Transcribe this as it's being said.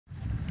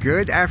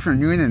Good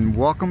afternoon and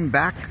welcome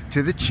back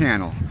to the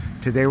channel.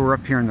 Today we're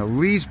up here in the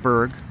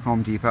Leesburg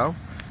Home Depot.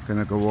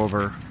 Gonna go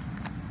over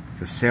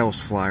the sales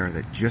flyer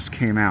that just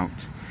came out.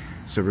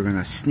 So we're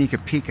gonna sneak a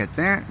peek at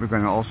that. We're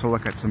gonna also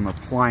look at some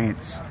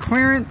appliance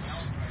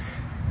clearance.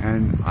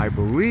 And I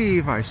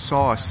believe I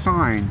saw a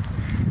sign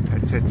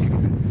that said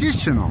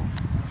additional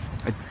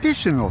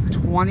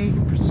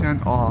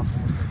 20% off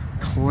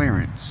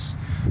clearance.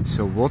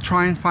 So we'll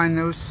try and find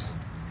those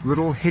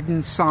little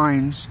hidden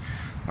signs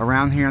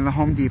around here in the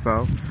Home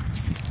Depot,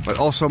 but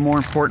also more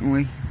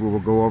importantly, we will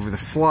go over the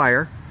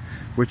flyer,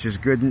 which is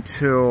good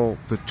until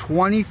the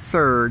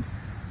 23rd,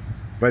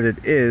 but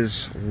it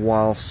is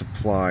while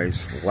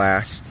supplies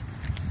last.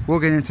 We'll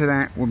get into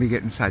that when we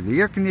get inside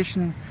the air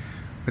conditioning.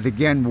 But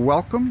again,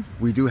 welcome.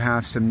 We do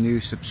have some new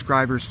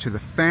subscribers to the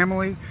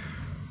family,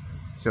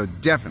 so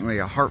definitely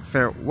a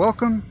heartfelt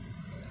welcome.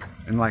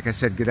 And like I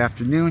said, good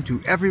afternoon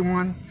to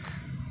everyone.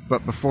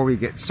 But before we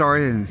get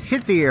started and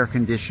hit the air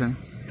condition,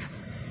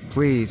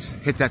 please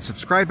hit that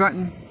subscribe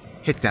button,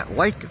 hit that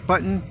like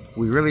button.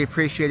 We really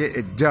appreciate it.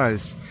 It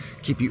does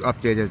keep you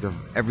updated of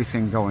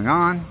everything going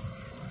on,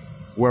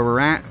 where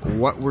we're at,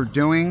 what we're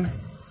doing.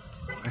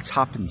 Let's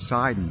hop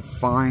inside and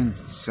find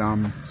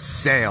some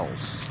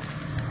sales.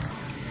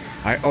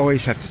 I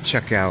always have to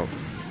check out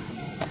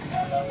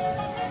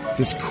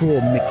this cool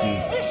Mickey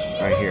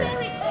right here.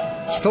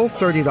 Still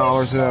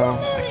 $30 though.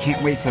 I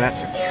can't wait for that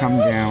to come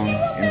down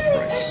in price.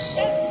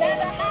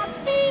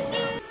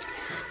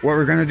 What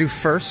we're gonna do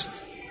first,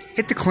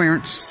 hit the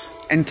clearance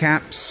end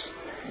caps,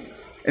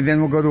 and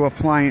then we'll go to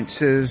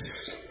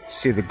appliances.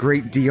 See the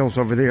great deals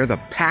over there, the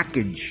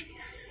package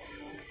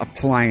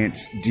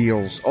appliance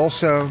deals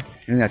also.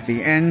 And at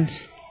the end,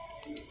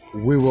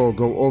 we will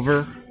go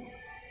over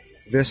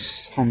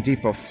this Home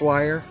Depot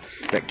flyer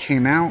that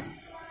came out.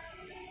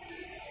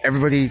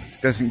 Everybody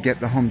doesn't get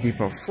the Home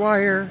Depot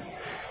flyer,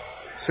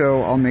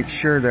 so I'll make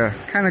sure to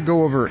kind of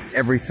go over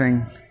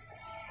everything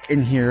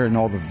in here and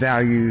all the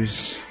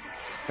values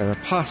that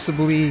are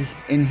possibly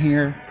in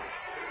here.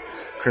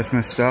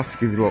 Christmas stuff,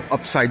 give you a little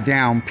upside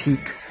down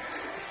peek.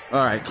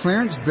 All right,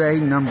 clearance bay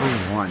number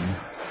 1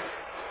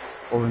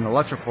 over in the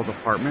electrical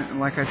department. And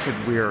like I said,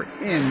 we are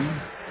in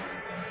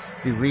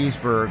the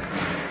Leesburg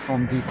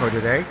Home Depot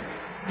today,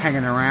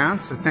 hanging around.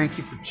 So thank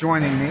you for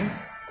joining me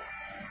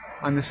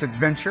on this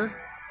adventure.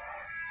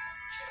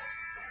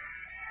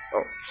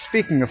 Oh,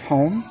 speaking of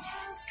home,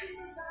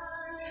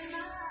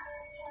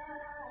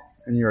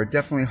 and you're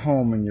definitely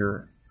home when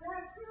you're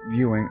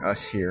viewing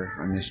us here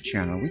on this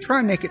channel. We try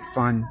and make it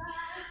fun,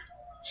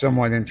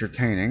 somewhat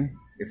entertaining,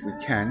 if we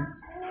can.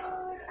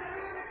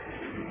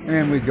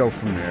 And we go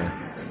from there.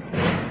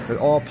 But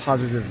all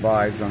positive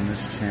vibes on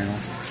this channel.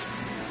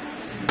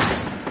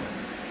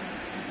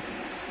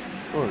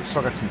 Oh,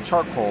 still got some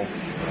charcoal.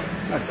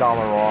 $1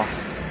 off.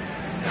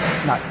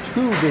 Not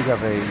too big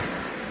of a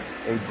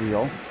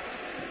deal.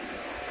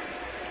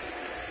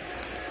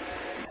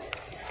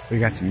 We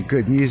got some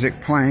good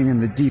music playing in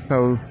the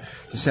depot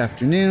this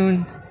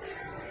afternoon.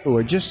 Oh,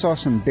 I just saw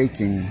some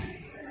baking.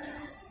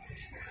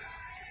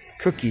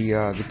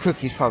 The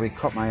cookies probably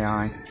caught my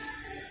eye.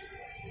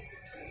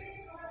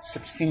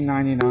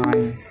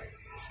 $16.99.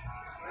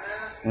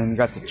 And we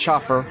got the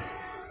chopper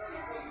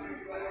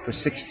for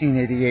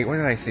 $16.88. What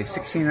did I say?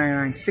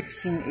 $16.99,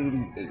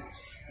 $16.88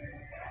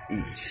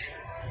 each.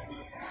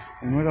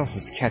 And what else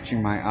is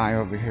catching my eye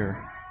over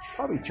here?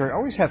 Probably turkey. I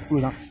always have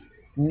food on.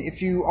 And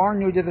if you are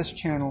new to this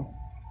channel,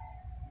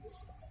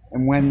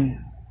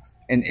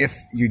 and if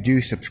you do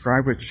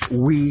subscribe, which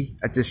we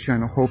at this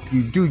channel hope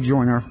you do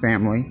join our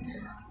family,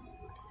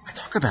 I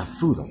talk about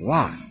food a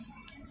lot.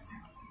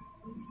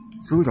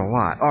 Food a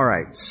lot. All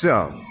right,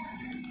 so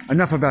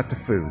enough about the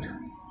food.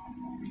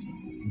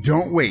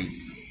 Don't wait.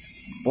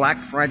 Black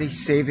Friday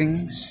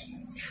savings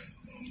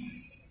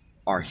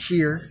are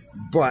here,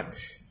 but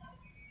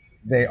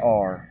they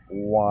are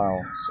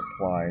while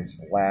supplies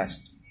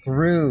last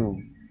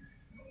through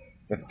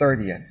the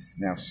 30th.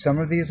 Now, some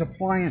of these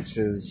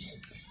appliances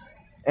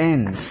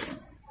end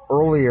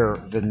earlier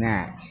than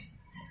that.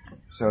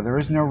 So there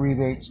is no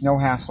rebates, no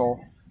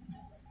hassle.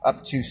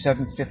 Up to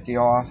 $7.50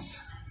 off.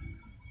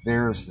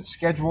 There's the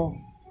schedule.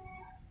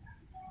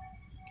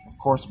 Of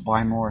course,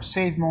 buy more,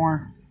 save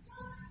more.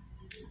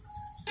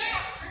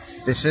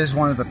 This is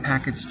one of the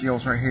package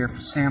deals right here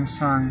for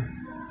Samsung.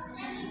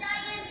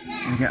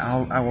 And again,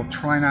 I will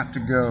try not to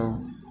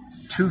go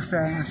too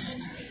fast.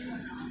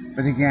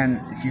 But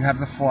again, if you have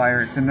the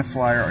flyer, it's in the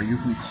flyer, or you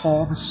can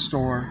call the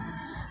store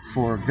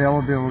for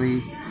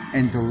availability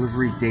and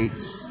delivery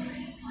dates.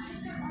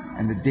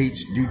 And the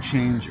dates do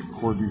change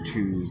according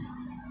to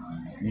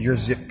your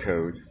zip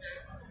code.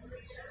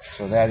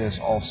 So that is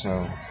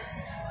also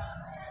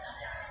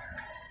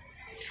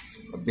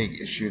a big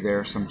issue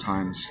there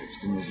sometimes if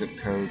it's in the zip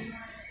code,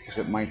 because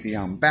it might be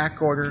on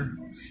back order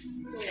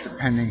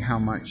depending how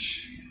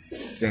much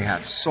they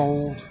have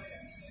sold.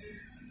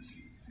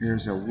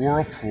 There's a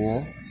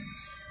Whirlpool.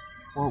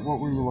 What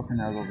were we looking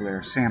at over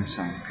there?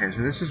 Samsung. Okay,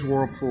 so this is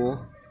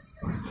Whirlpool.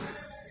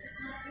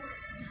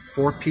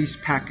 4-piece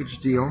package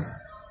deal.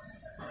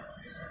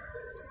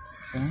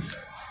 Okay.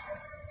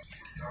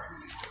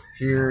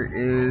 Here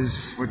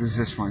is, what is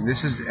this one?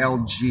 This is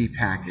LG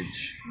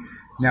package.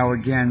 Now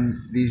again,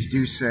 these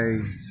do say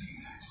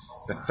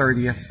the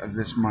 30th of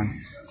this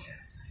month.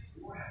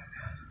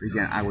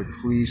 Again, I would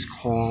please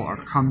call or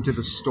come to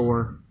the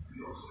store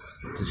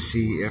to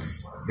see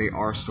if they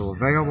are still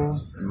available.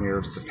 And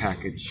there's the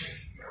package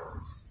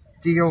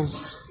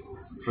deals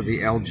for the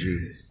LG.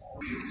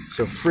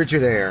 So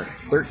Frigidaire,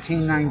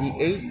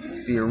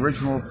 $13.98. The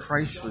original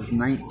price was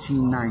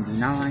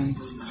 $19.99.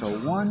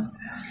 601.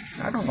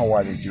 I don't know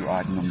why they do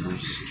odd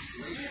numbers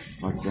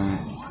like that.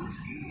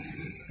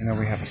 And then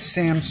we have a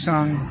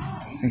Samsung.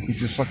 I think we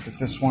just looked at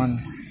this one.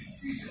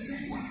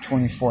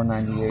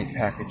 $24.98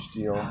 package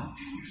deal.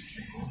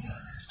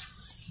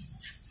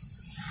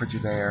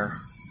 Frigidaire.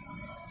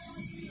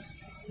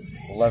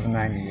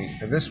 $11.98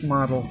 for this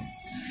model.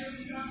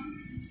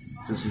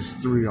 This is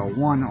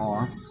 301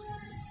 off.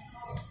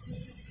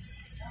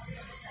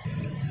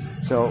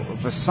 So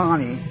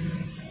Vasani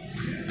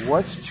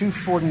was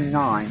 $249,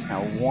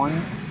 now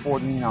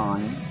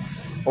 $149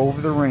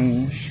 over the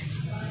range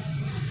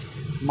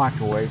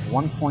microwave,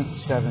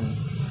 1.7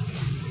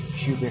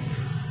 cubic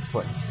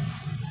foot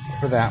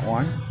for that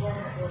one.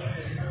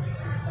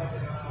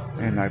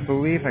 And I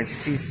believe I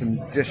see some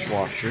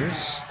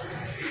dishwashers.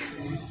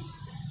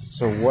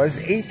 So it was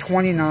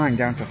 $829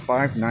 down to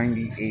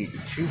 $598,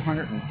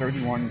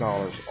 $231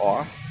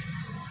 off.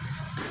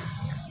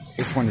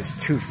 This one is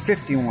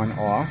 $251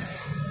 off.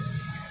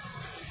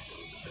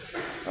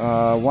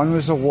 One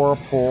was a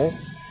Whirlpool.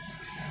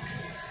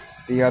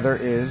 The other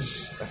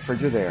is a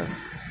Frigidaire.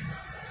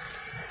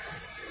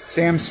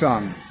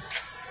 Samsung.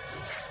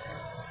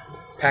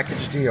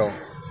 Package deal.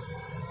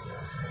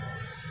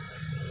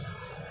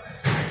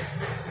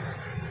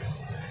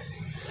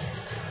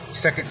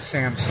 Second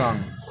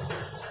Samsung.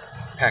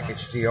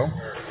 Package deal.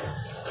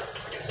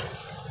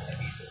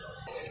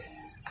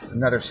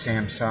 Another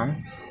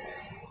Samsung.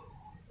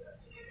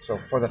 So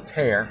for the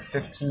pair,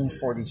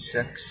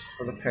 $15.46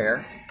 for the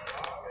pair.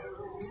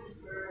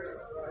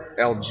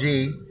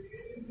 LG.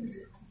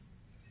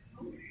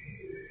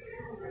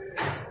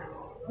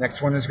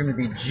 Next one is going to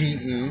be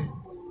GE,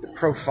 the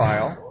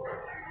Profile.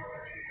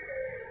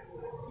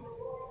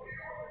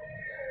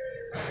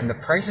 And the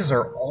prices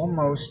are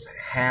almost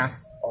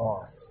half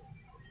off.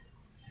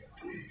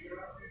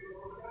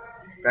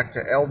 Back to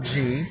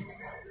LG.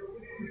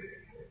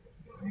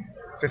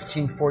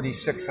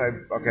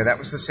 $15.46. Okay, that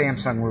was the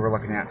Samsung we were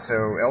looking at. So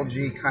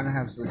LG kind of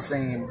has the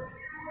same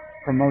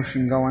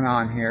promotion going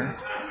on here.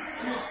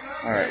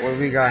 All right, what do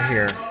we got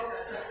here?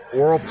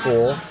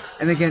 Whirlpool.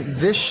 And again,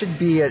 this should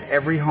be at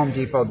every Home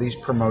Depot, these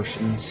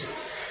promotions.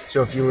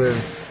 So if you live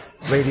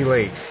Lady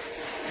Lake,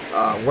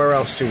 where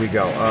else do we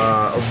go?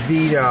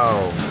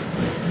 Oviedo.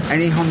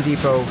 Any Home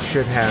Depot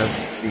should have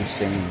these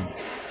same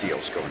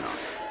deals going on.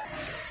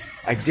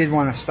 I did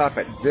want to stop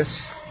at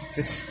this.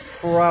 This is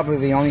probably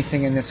the only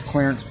thing in this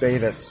clearance bay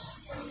that's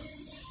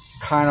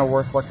kind of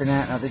worth looking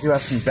at. Now, they do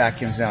have some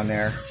vacuums down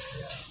there.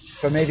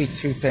 So maybe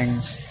two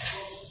things.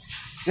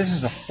 This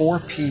is a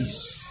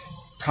 4-piece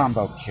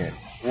combo kit.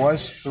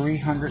 Was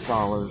 $300,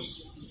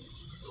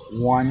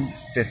 $150.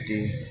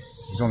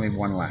 There's only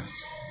one left.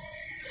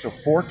 So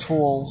 4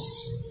 tools,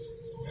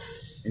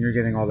 and you're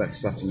getting all that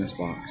stuff in this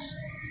box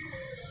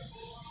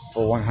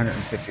for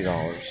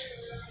 $150.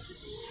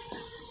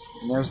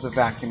 And there's the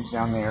vacuums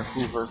down there,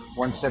 Hoover,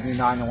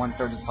 $179 and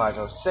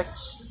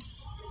 $135.06.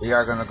 We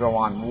are going to go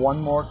on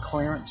one more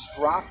clearance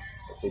drop,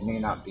 but they may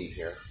not be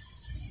here.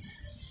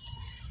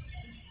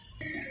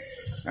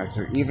 All right,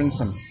 so even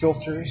some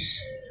filters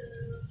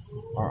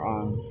are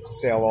on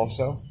sale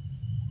also.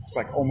 It's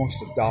like almost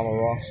 $1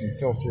 off some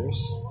filters.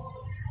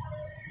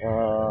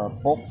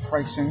 Bulk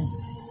pricing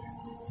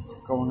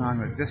going on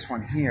with this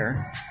one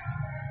here.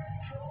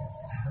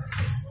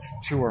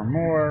 2 or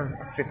more,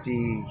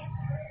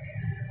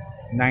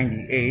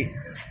 $50.98.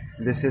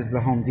 This is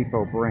the Home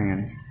Depot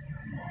brand.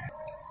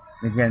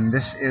 Again,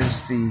 this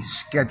is the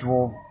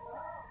schedule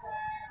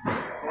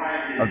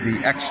of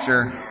the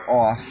extra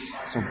off.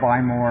 So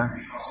buy more,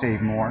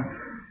 save more.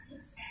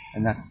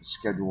 And that's the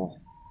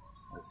schedule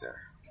right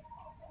there.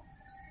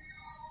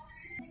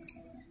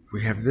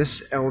 We have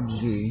this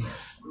LG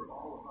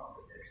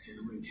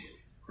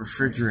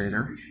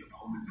refrigerator,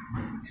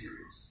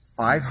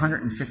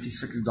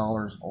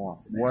 $556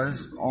 off.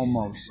 Was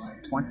almost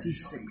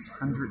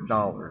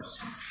 $2,600.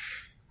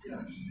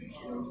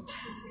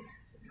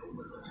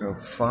 So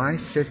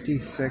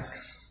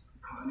 $556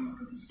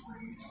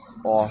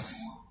 off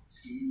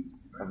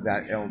of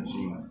that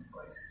LG.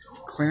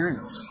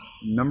 Clearance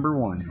number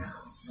 1.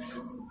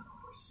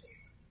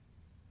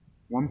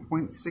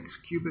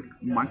 1.6 cubic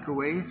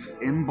microwave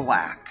in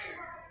black.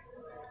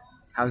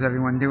 How's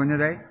everyone doing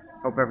today?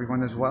 Hope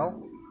everyone is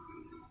well.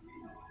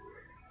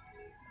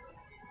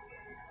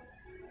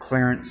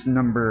 Clearance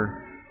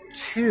number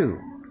 2.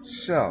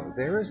 So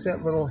there is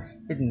that little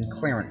hidden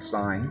clearance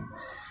sign.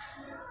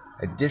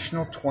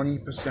 Additional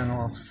 20%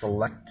 off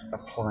select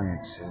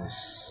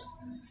appliances.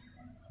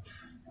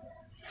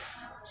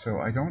 So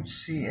I don't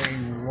see a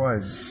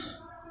was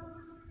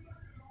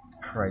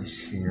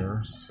price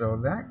here. So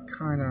that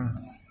kind of,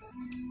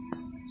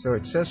 so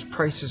it says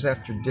prices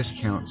after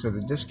discount. So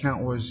the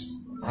discount was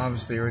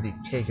obviously already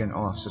taken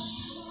off. So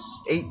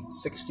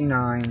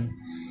 $8.69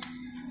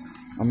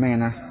 a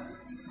mana.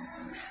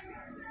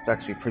 It's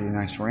actually a pretty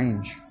nice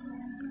range.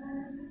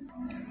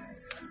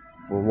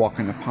 We're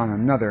walking upon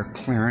another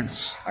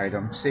clearance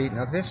item. See,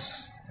 now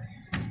this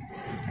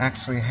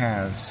actually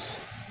has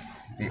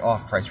the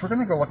off price. We're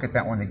going to go look at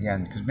that one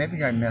again because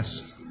maybe I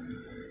missed.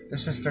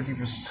 This is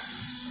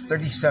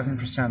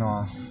 37%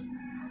 off.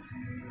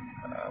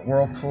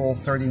 Whirlpool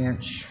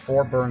 30-inch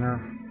 4-burner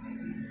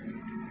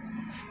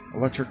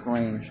electric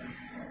range.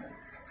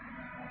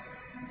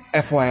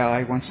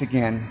 FYI, once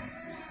again,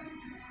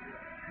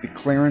 the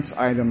clearance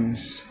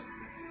items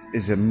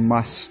is a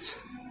must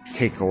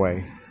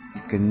takeaway.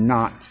 You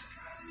cannot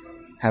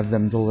have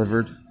them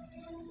delivered.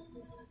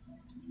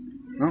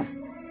 No.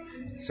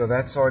 So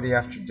that's already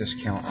after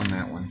discount on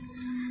that one.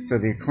 So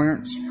the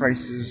clearance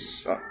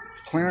prices,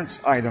 clearance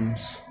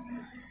items,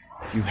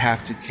 you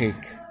have to take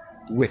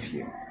with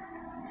you.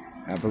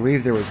 I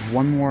believe there was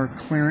one more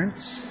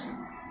clearance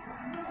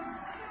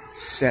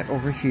set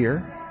over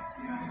here.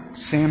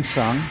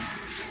 Samsung.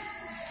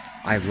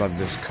 I love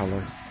this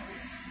color.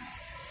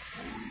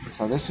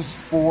 So this is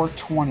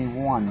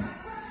 $4.21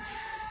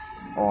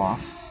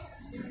 off.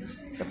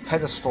 The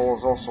pedestal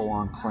is also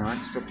on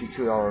clearance,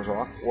 $52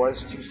 off.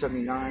 Was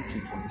 $279,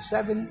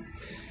 $227.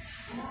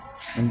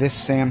 And this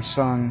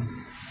Samsung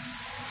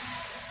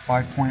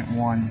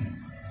 5.1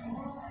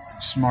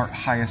 smart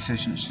high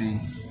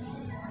efficiency,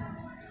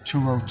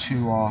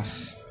 $202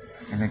 off.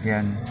 And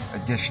again,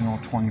 additional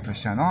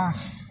 20%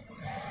 off.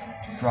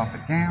 Drop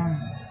it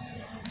down.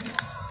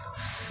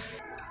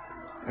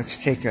 Let's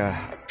take a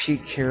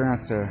peek here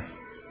at the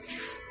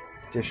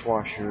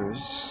dishwashers.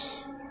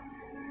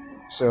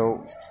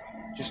 So,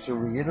 just to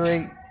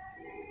reiterate,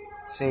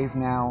 save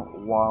now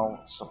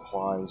while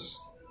supplies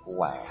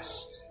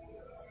last.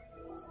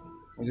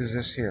 What is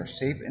this here?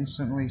 Save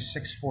instantly,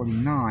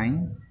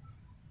 $6.49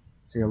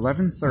 to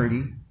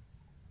 $11.30.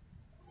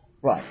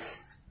 But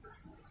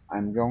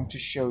I'm going to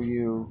show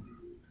you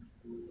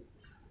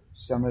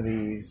some of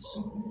these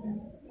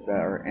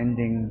that are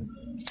ending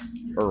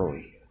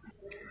early.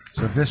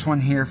 So this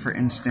one here, for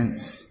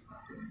instance,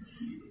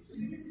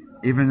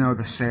 even though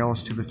the sale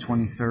is to the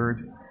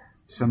 23rd,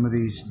 some of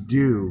these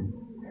do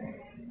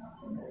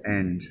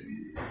end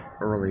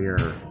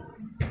earlier.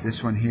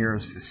 This one here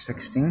is the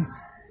 16th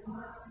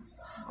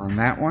on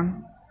that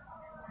one.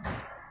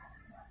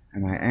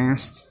 And I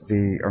asked,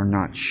 they are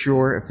not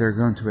sure if they're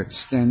going to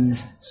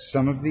extend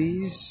some of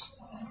these.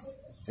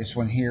 This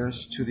one here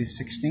is to the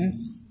 16th.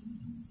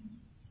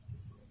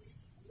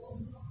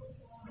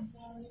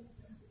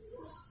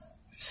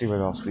 Let's see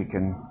what else we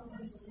can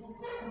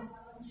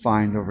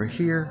find over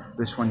here.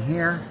 This one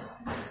here,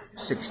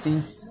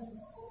 16th,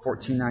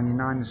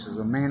 $14.99. This is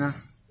a mana.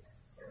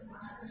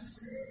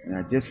 And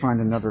I did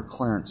find another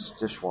clearance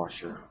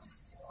dishwasher.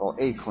 Well,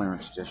 a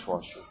clearance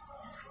dishwasher.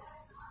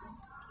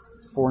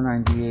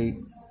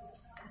 $4.98,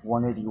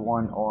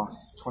 $181 off,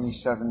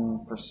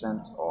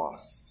 27%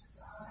 off.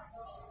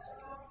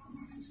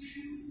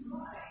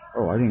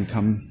 Oh, I didn't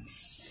come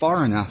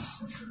far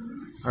enough.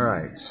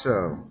 Alright,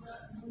 so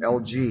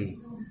LG,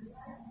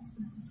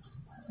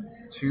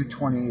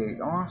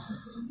 $228 off,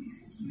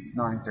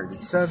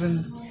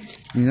 $937.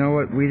 You know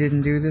what? We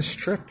didn't do this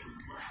trip.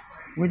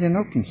 We didn't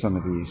open some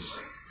of these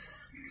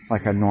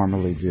like I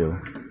normally do.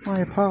 My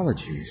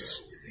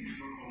apologies.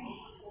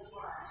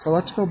 So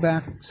let's go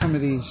back some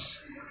of these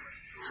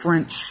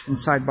French and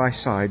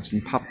side-by-sides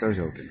and pop those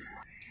open.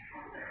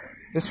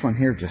 This one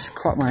here just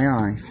caught my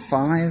eye.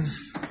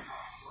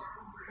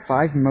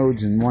 Five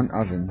modes in one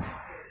oven.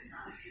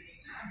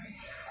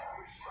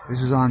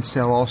 This is on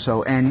sale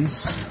also,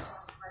 ends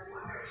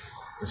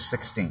the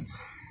 16th.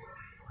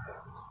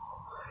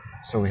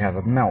 So we have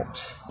a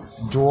melt,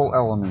 dual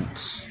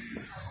elements.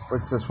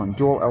 What's this one?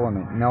 Dual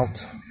element,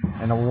 melt,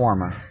 and a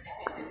warmer.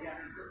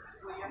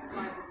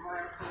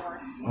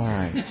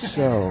 Alright,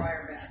 so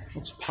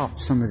let's pop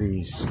some of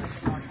these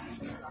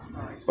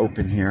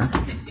open here,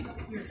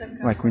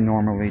 like we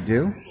normally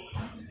do.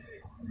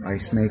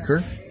 Ice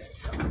maker.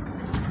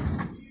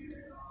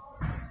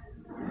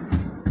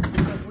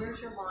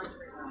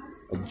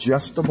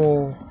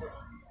 Adjustable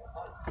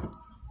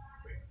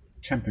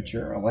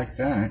temperature, I like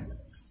that.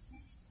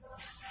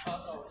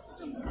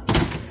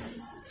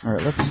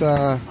 Alright, let's,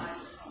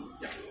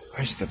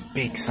 where's the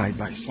big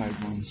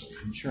side-by-side ones?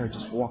 I'm sure I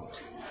just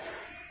walked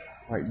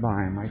right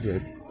by them. I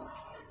did.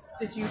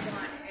 Did you want a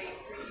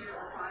 3-year or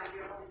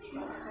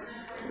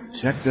 5-year?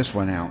 Check this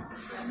one out.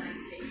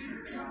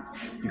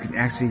 You can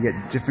actually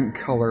get different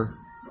color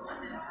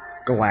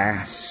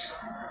glass.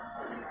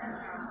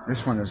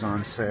 This one is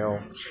on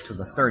sale to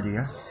the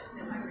 30th.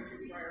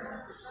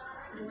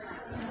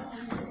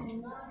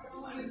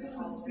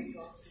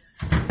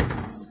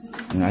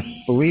 And I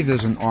believe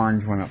there's an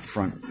orange one up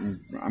front.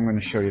 I'm going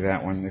to show you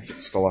that one if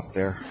it's still up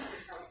there.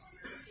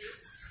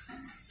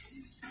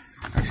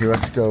 Actually,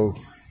 let's go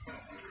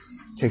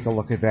take a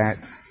look at that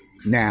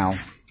now.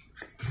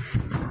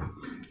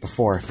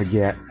 before I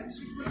forget.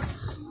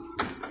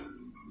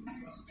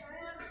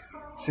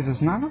 See,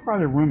 there's not a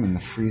lot of room in the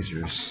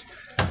freezers,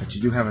 but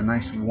you do have a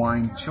nice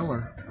wine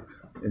chiller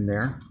in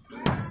there.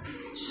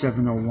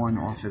 701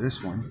 off of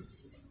this one.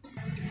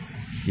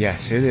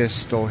 Yes, it is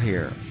still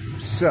here.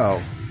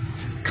 So,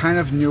 kind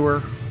of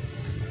newer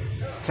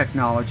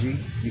technology.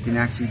 You can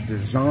actually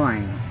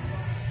design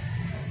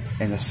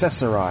and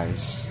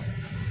accessorize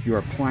your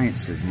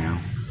appliances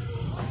now.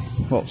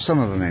 Well, some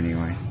of them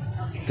anyway.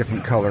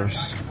 Different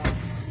colors.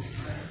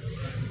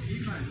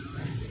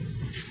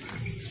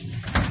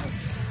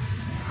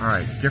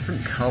 Alright,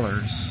 different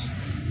colors.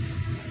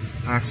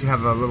 I actually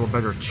have a little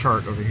better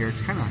chart over here.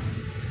 It's kind of...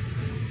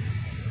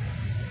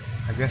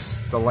 I guess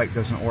the light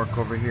doesn't work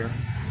over here.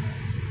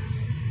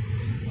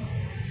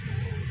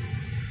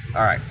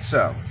 Alright,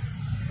 so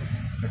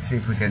let's see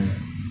if we can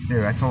do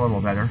it. That's a little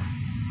better.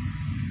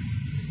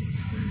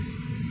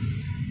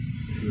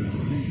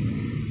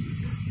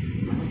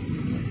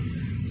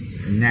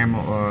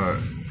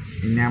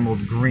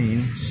 Enameled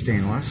green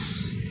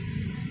stainless.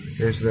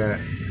 There's that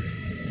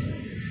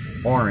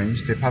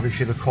orange. They probably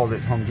should have called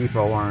it Home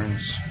Depot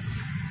orange.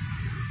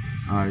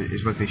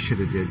 Is what they should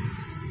have did.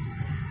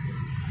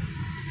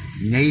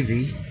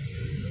 Navy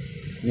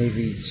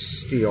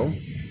steel.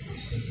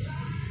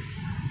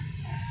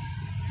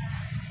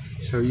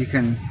 So you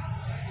can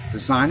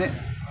design it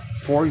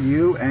for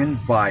you and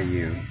by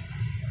you.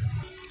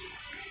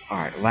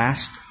 Alright,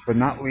 last but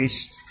not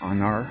least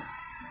on our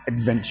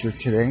adventure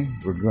today,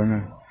 we're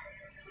gonna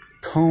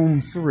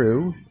comb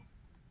through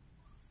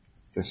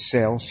the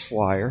sales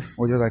flyer.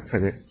 Where did I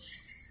put it?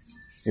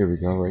 Here we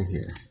go, right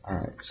here.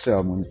 Alright, so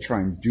I'm gonna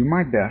try and do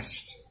my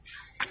best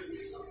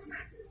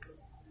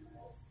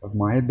of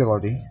my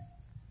ability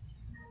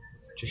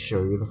to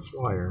show you the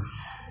flyer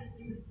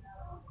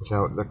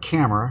without the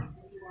camera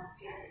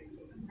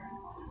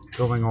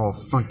going all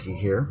funky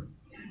here.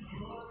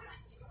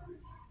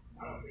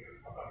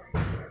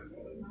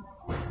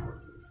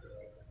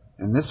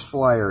 And this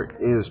flyer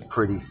is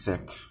pretty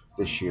thick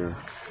this year,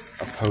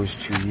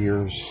 opposed to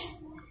years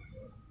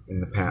in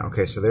the past.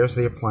 Okay, so there's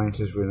the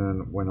appliances we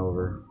went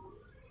over.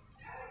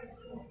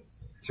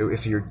 So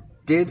if you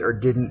did or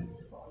didn't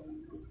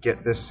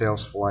get this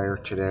sales flyer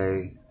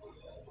today,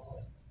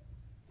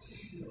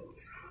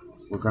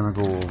 we're gonna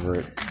go over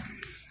it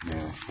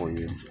now for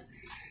you.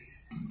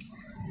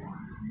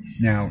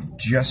 Now,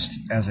 just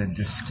as a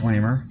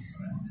disclaimer,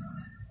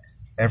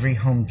 every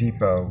Home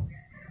Depot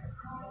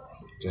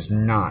does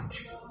not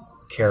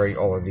carry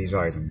all of these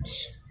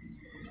items.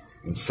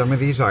 And some of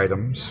these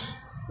items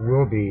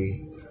will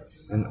be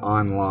an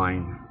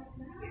online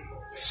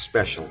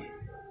special.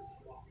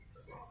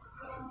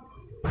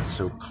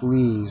 So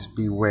please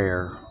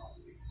beware.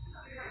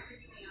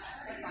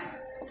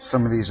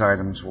 Some of these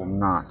items will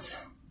not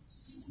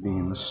be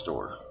in the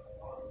store.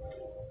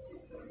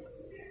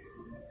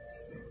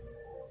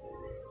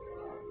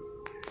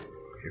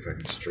 If I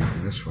can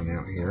straighten this one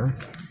out here.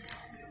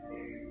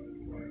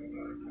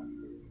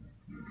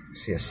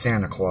 See a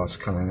Santa Claus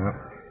coming up.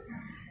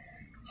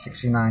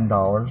 $69.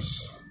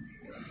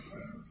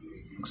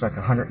 Looks like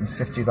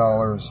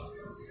 $150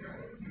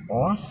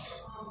 off.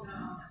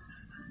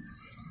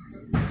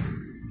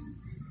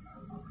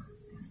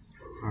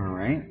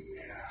 Alright.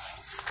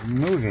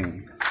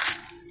 Moving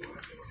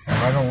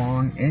right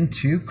along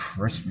into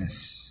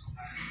Christmas.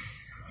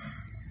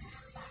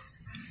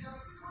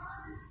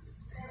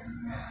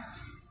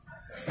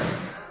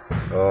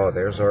 Oh,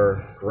 there's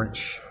our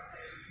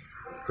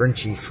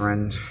Grinchy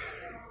friend.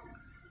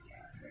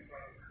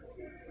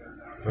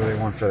 What do they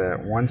want for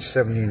that?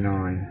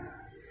 $179.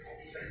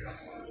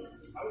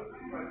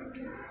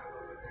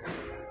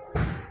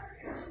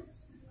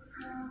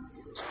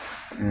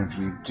 And if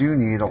you do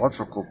need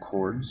electrical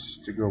cords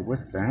to go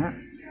with that,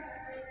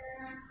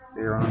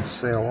 they're on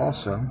sale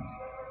also.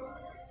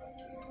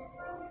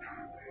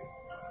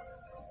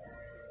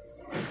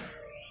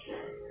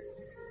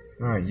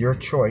 Alright, your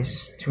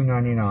choice,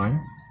 $2.99.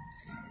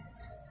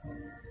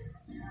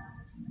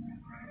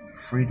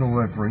 Free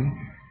delivery.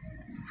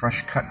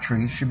 Fresh cut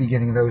trees. Should be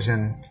getting those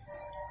in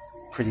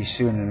pretty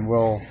soon, and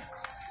we'll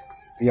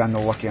be on the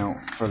lookout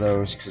for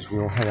those because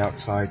we'll head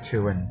outside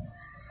too. And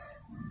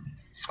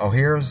oh,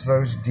 here's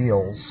those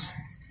deals.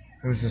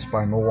 Who's this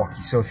by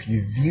Milwaukee? So if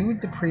you viewed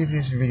the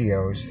previous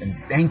videos,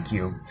 and thank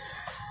you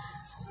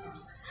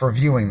for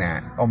viewing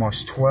that,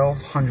 almost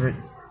 1,200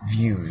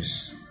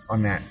 views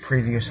on that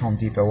previous Home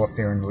Depot up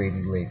there in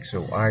Lady Lake.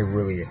 So I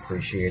really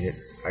appreciate it.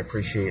 I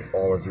appreciate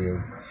all of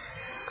you.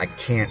 I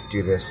can't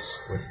do this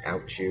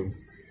without you.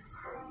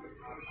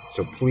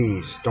 So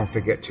please don't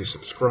forget to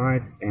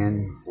subscribe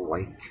and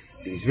like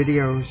these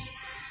videos.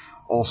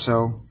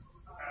 Also,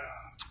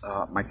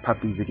 my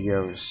puppy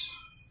videos,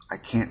 I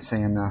can't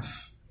say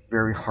enough.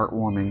 Very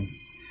heartwarming.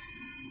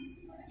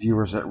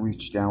 Viewers that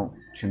reached out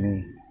to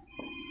me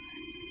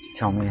to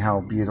tell me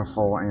how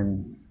beautiful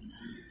and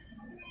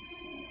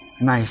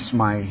nice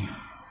my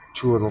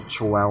two little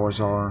chihuahuas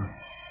are.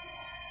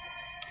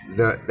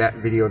 That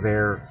video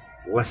there,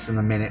 less than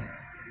a minute,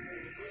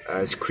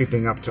 is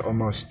creeping up to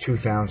almost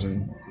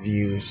 2,000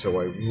 views,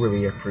 so I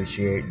really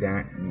appreciate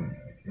that,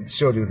 and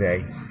so do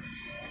they.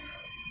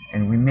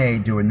 And we may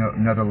do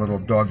another little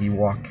doggy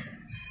walk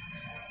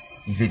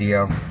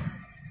video.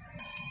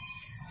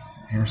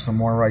 Here's some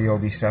more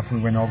Ryobi stuff. We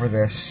went over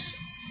this,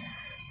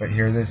 but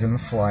here it is in the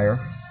flyer.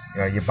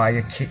 You buy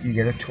a kit, you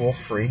get a tool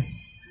free.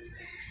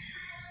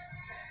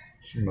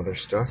 Some other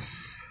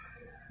stuff.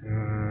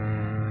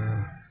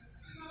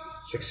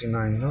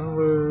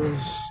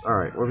 $69.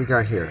 Alright, what we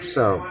got here?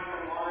 So,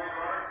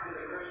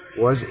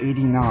 was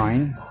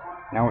 $89,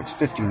 now it's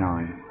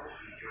 $59.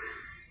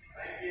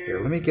 Here,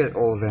 let me get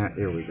all of that.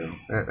 Here we go.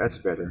 That's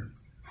better.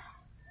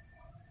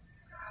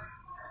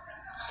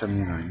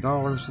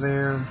 $79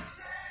 there.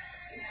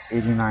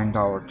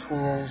 $89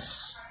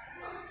 tools.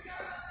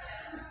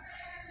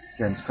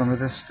 Again, some of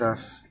this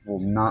stuff will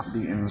not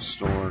be in the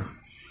store,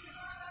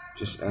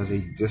 just as a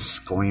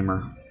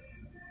disclaimer.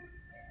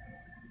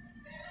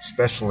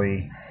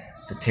 Especially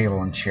the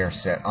table and chair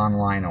set,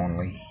 online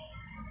only.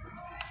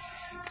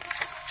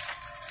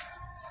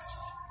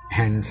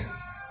 And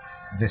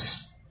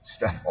this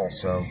stuff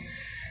also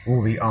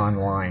will be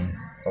online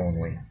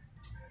only.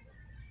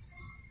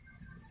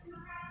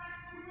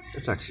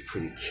 That's actually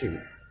pretty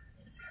cute.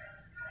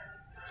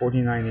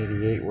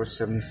 $49.88 or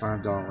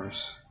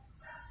 $75.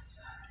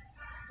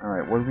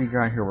 Alright, what do we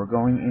got here? We're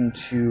going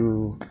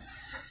into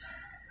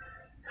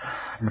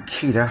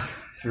Makita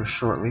here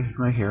shortly,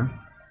 right here.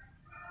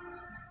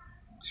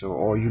 So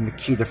all you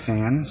Makita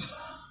fans,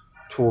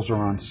 tools are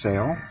on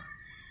sale.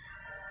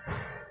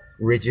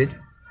 Rigid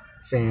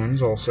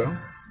fans also.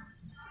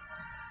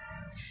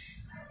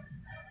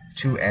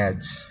 2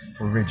 ads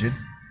for Rigid.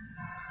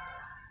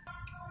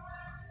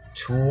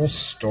 Tool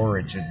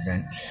storage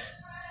event.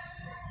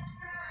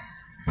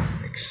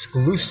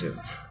 Exclusive.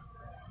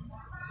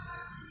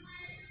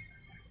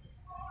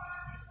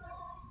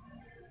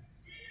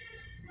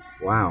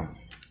 Wow.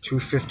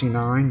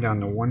 $259 down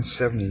to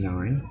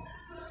 $179.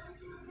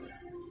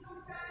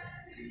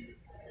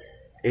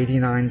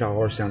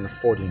 $89 down to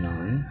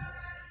 $49.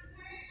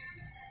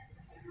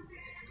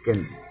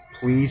 Again,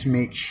 please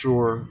make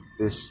sure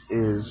this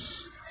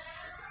is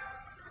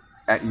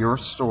at your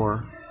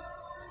store,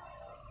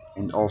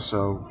 and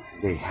also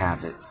they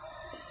have it.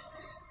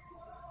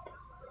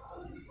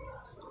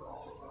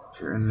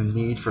 If you're in the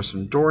need for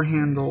some door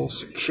handles,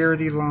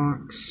 security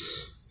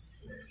locks,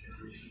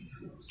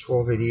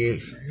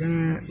 $12.88 for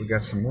that. We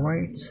got some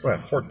lights, flat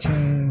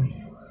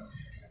 14.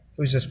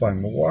 Who's this by?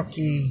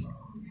 Milwaukee.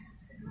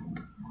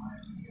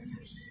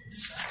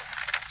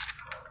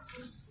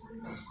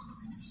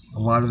 A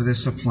lot of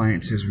this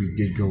appliances we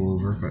did go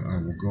over, but I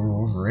will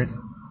go over it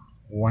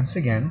once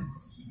again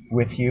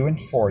with you and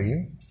for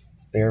you.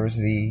 There is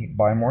the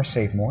Buy More,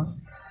 Save More.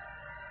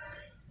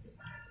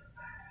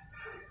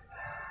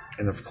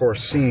 And of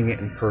course, seeing it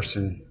in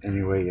person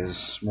anyway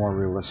is more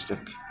realistic.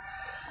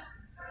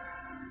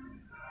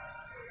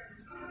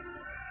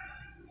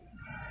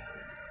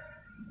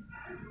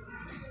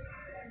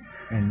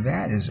 And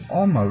that is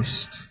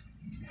almost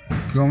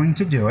going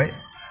to do it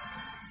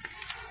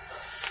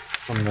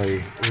from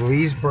the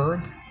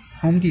Leesburg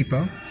Home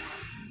Depot.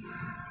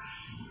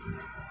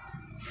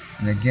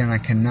 And again, I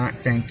cannot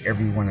thank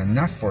everyone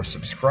enough for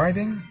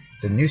subscribing.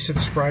 The new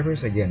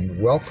subscribers, again,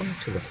 welcome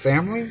to the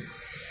family.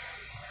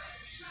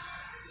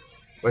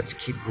 Let's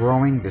keep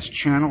growing this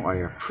channel. I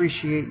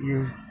appreciate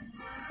you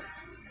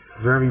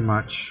very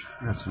much.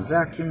 Got some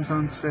vacuums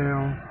on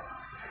sale.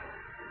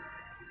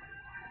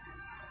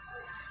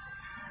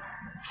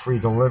 Free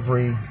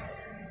delivery.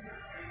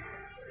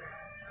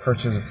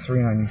 Purchase of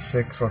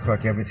 $396. Looks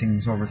like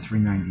everything's over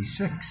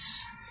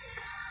 $396.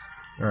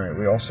 Alright,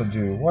 we also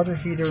do water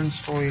heater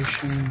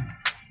installation.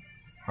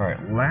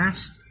 Alright,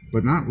 last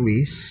but not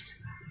least,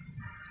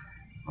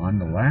 on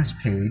the last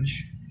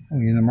page,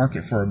 you're in the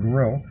market for a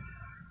grill.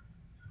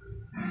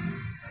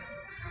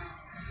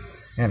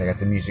 And I got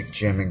the music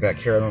jamming back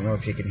here. I don't know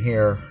if you can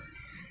hear.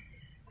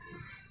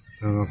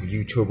 I don't know if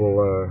YouTube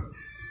will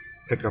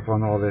pick up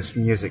on all this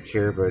music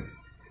here, but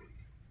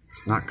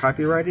it's not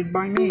copyrighted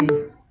by me.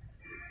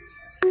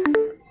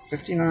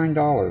 $59.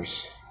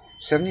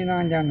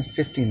 $79 down to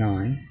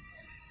 $59.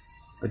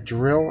 A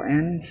drill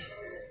and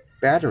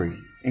battery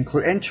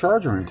and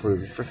charger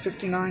included for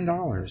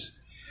 $59.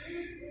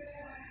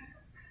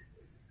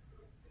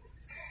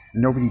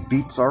 Nobody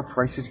beats our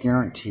prices,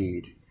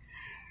 guaranteed.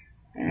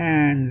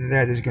 And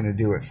that is going to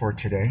do it for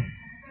today.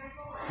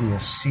 We will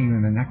see you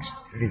in the next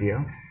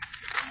video.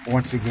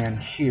 Once again,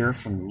 here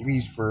from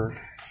Leesburg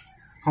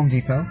Home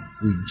Depot.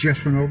 We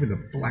just went over the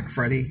Black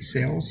Friday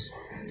sales,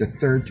 the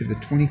 3rd to the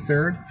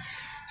 23rd.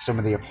 Some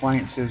of the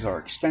appliances are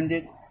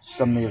extended.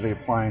 Some of the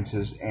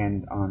appliances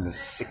end on the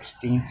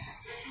 16th.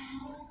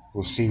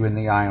 We'll see you in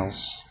the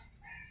aisles.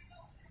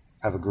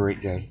 Have a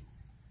great day.